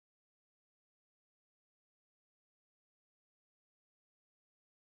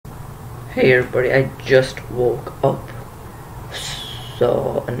Hey everybody, I just woke up,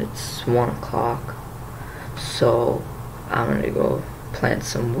 and it's 1 o'clock, so I'm gonna go plant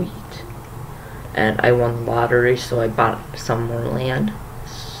some wheat, and I won the lottery, so I bought some more land,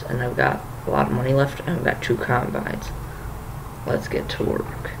 and I've got a lot of money left, and I've got 2 combines. Let's get to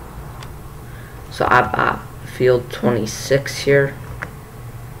work. So I bought field 26 here,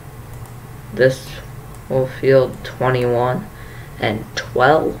 this will field 21, and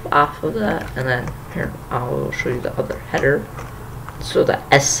 12 off of that, and then here I will show you the other header. So the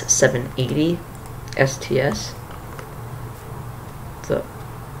S780 STS, the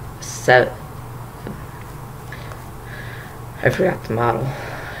I forgot the model.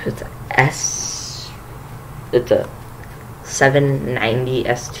 It's a 790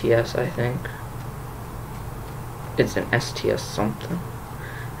 STS, I think. It's an STS something,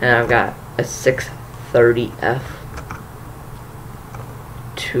 and I've got a 630F.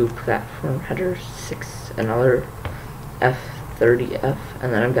 2 platform headers, another F30F,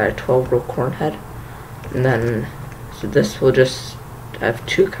 and then I've got a 12 row corn head, and then so this will just have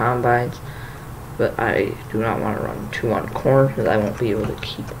 2 combines, but I do not want to run 2 on corn because I won't be able to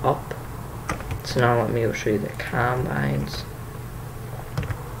keep up. So now let me show you the combines.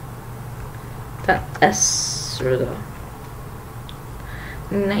 That the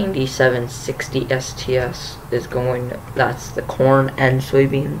 9760 STS is going, that's the corn and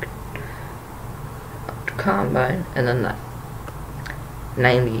soybean combine, and then the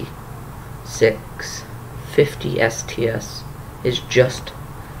 9650 STS is just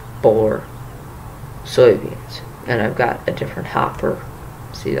for soybeans, and I've got a different hopper.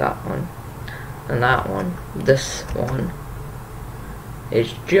 See that one, and that one, this one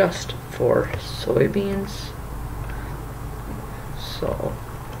is just for soybeans. So,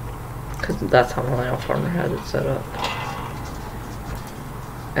 because that's how Millennial Farmer has it set up.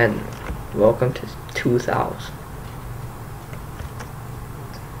 And welcome to 2000.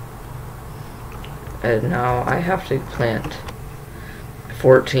 And now I have to plant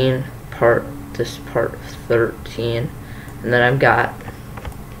 14 this part 13, and then I've got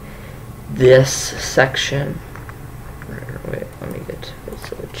this section. Wait, let me get to it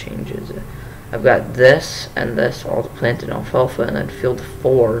so it changes it. I've got this and this all planted in alfalfa, and then field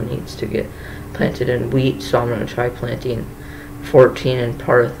 4 needs to get planted in wheat, so I'm going to try planting 14 in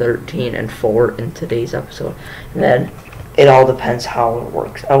part of 13 and 4 in today's episode. And then it all depends how it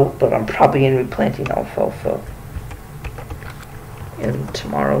works out, but I'm probably going to be planting alfalfa in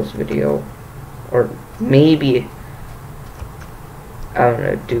tomorrow's video, or maybe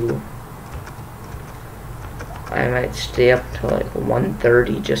I might stay up till like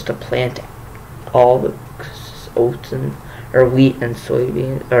 1:30 just to plant all the oats or wheat and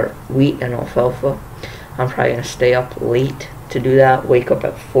soybeans, or wheat and alfalfa. I'm probably gonna stay up late to do that. Wake up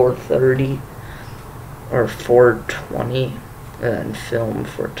at 4:30 or 4:20 and film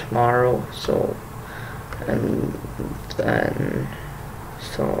for tomorrow. So, and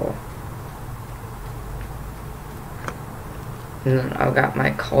then I've got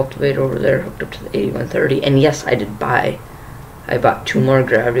my cultivator over there hooked up to the 8130, and yes, I bought 2 more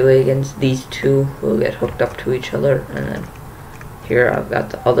gravity wagons. These 2 will get hooked up to each other, and then here I've got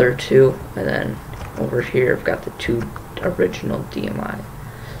the other 2, and then over here I've got the 2 original DMI.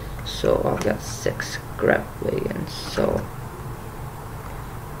 So I've got 6 gravity wagons. So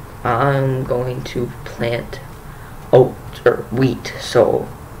I'm going to plant oats or wheat. So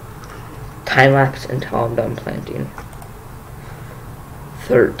time lapse until I'm done planting.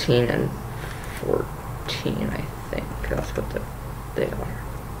 13 and 14, I think. That's what they are.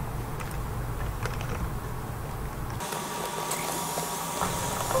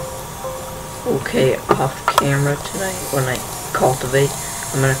 Okay, off camera tonight, when I cultivate,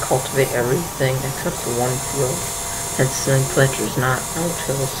 I'm going to cultivate everything except for 1 field. And swing planter's not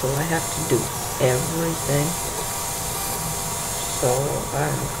no-till, so I have to do everything. So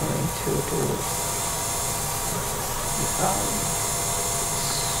I'm going to do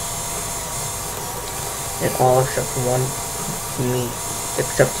and all except for 1 meat,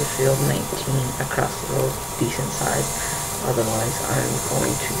 except the field 19 across the road, decent size. Otherwise, I'm going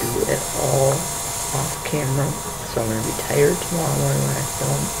to do it all off camera. So I'm going to be tired tomorrow morning when I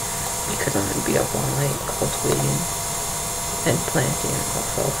film, because I'm going to be up all night cultivating and planting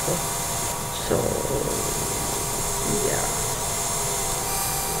alfalfa. So, yeah.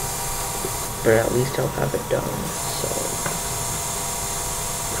 But at least I'll have it done. So,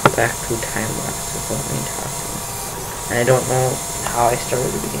 back to time lapse without me talking. And I don't know how I started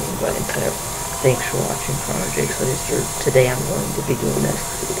at the beginning, but instead of thanks for watching Farmer Jake Slater, today I'm going to be doing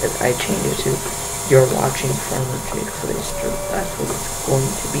this because I changed it to you're watching Farmer Jake Slater. That's what it's going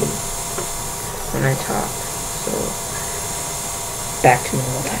to be. when I talk. So back to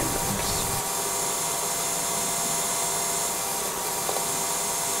normal time lapse.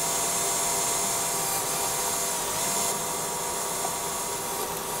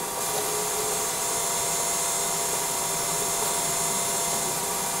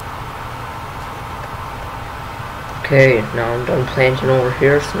 Okay, now I'm done planting over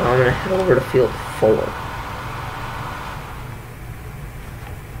here, so now I'm gonna head over to field 4.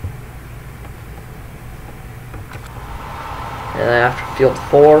 And then after field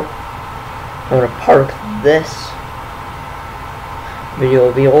 4, I'm gonna park this. Video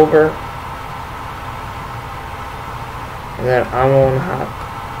will be over. And then I'm gonna hop,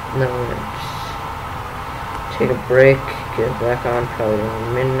 and then we're gonna just take a break, get it back on probably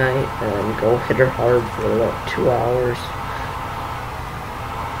around midnight, and then go hit her hard for about 2 hours.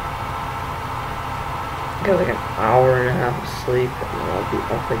 Get like an hour and a half of sleep, and then I'll be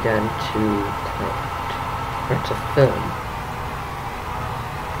up again to plant, or to film.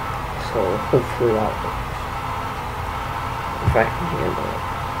 So hopefully that works, if I can handle it.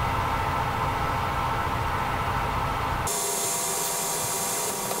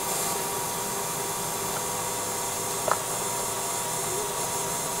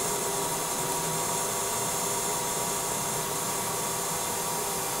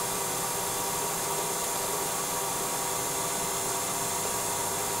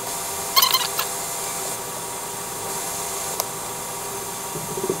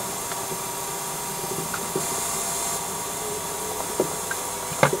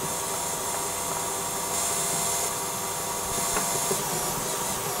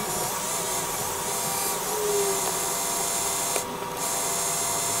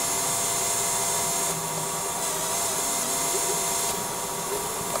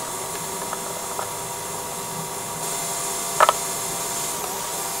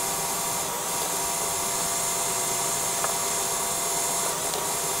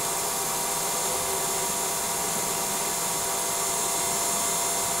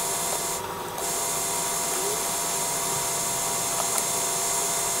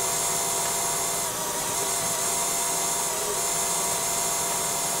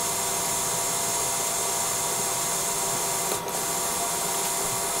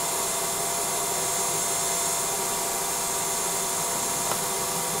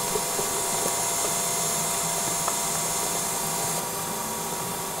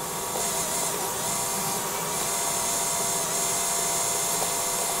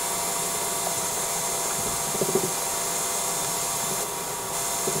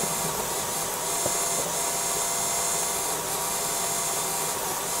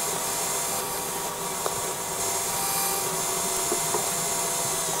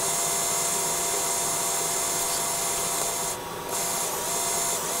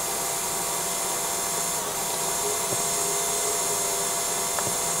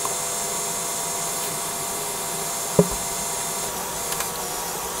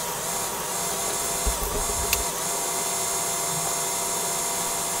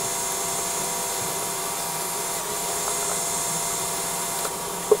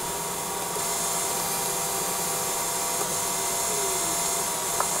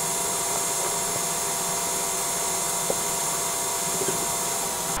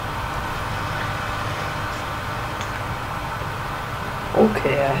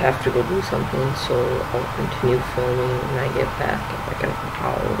 Okay, I have to go do something, so I'll continue filming when I get back in like an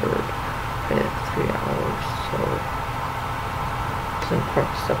hour, probably like 3 hours, so I'm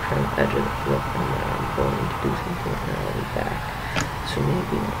parked up here on the edge of the field, and then I'm going to do something and I'll be back, so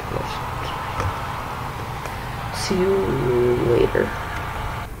maybe not the rest of the time. See you later.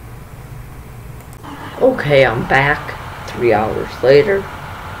 Okay, I'm back 3 hours later,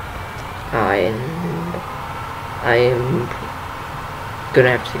 and I am gonna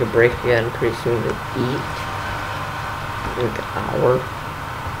have to take a break again pretty soon to eat, like an hour,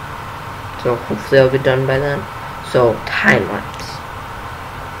 so hopefully I'll be done by then. So time lapse.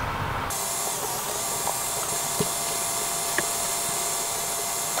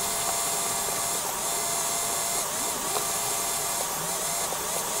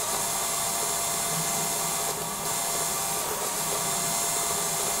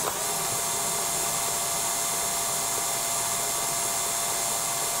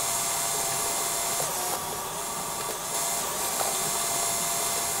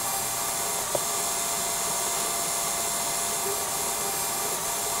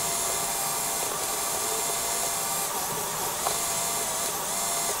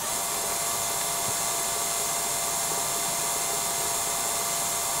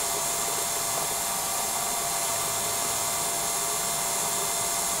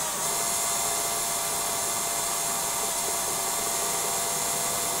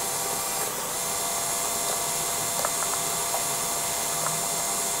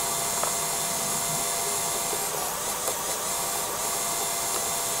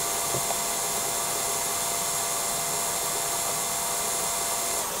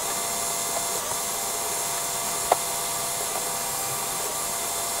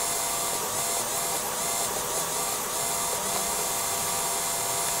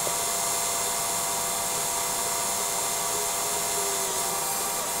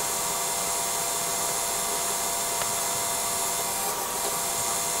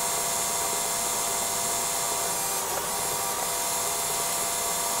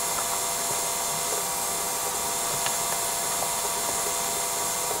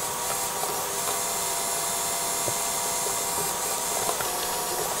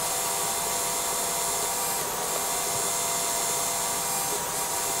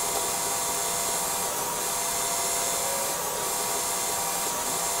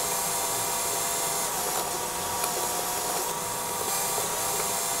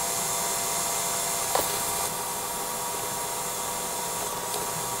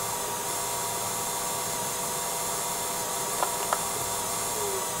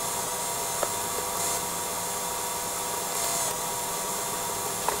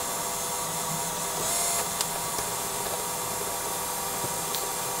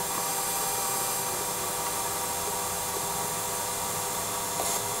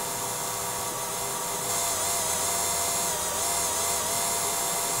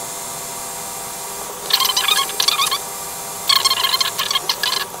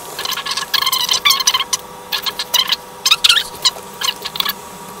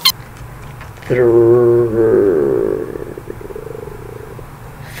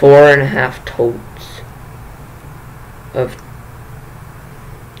 4.5 totes of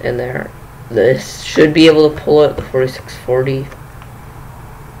in there. This should be able to pull it, the 4640.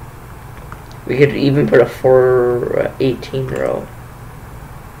 We could even put a 418 row.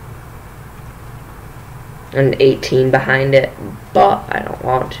 An 18 behind it, but I don't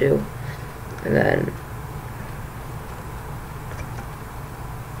want to. And then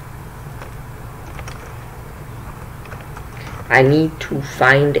I need to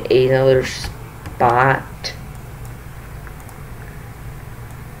find another spot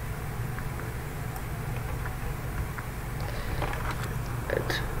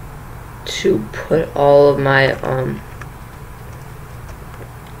to put all of my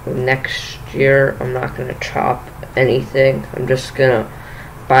next year. I'm not gonna chop anything. I'm just gonna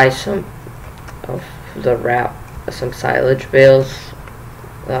buy some of the some silage bales,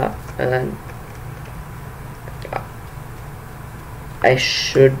 and then I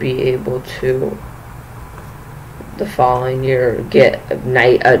should be able to the following year get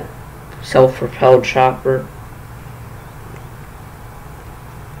a self-propelled chopper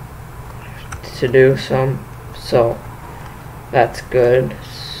to do some, so that's good.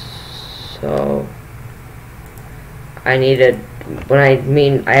 So I needed, when I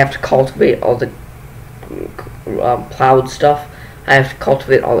mean I have to cultivate all the plowed stuff, I have to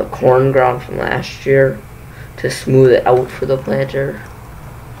cultivate all the corn ground from last year to smooth it out for the planter.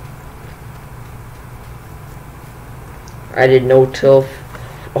 I did no-till.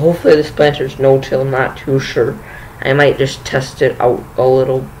 Hopefully this planter's no-till, I'm not too sure. I might just test it out a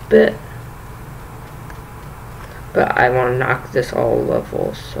little bit. But I want to knock this all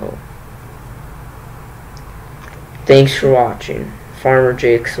level, so. Thanks for watching. Farmer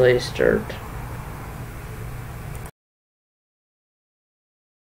Jake Slays Dirt.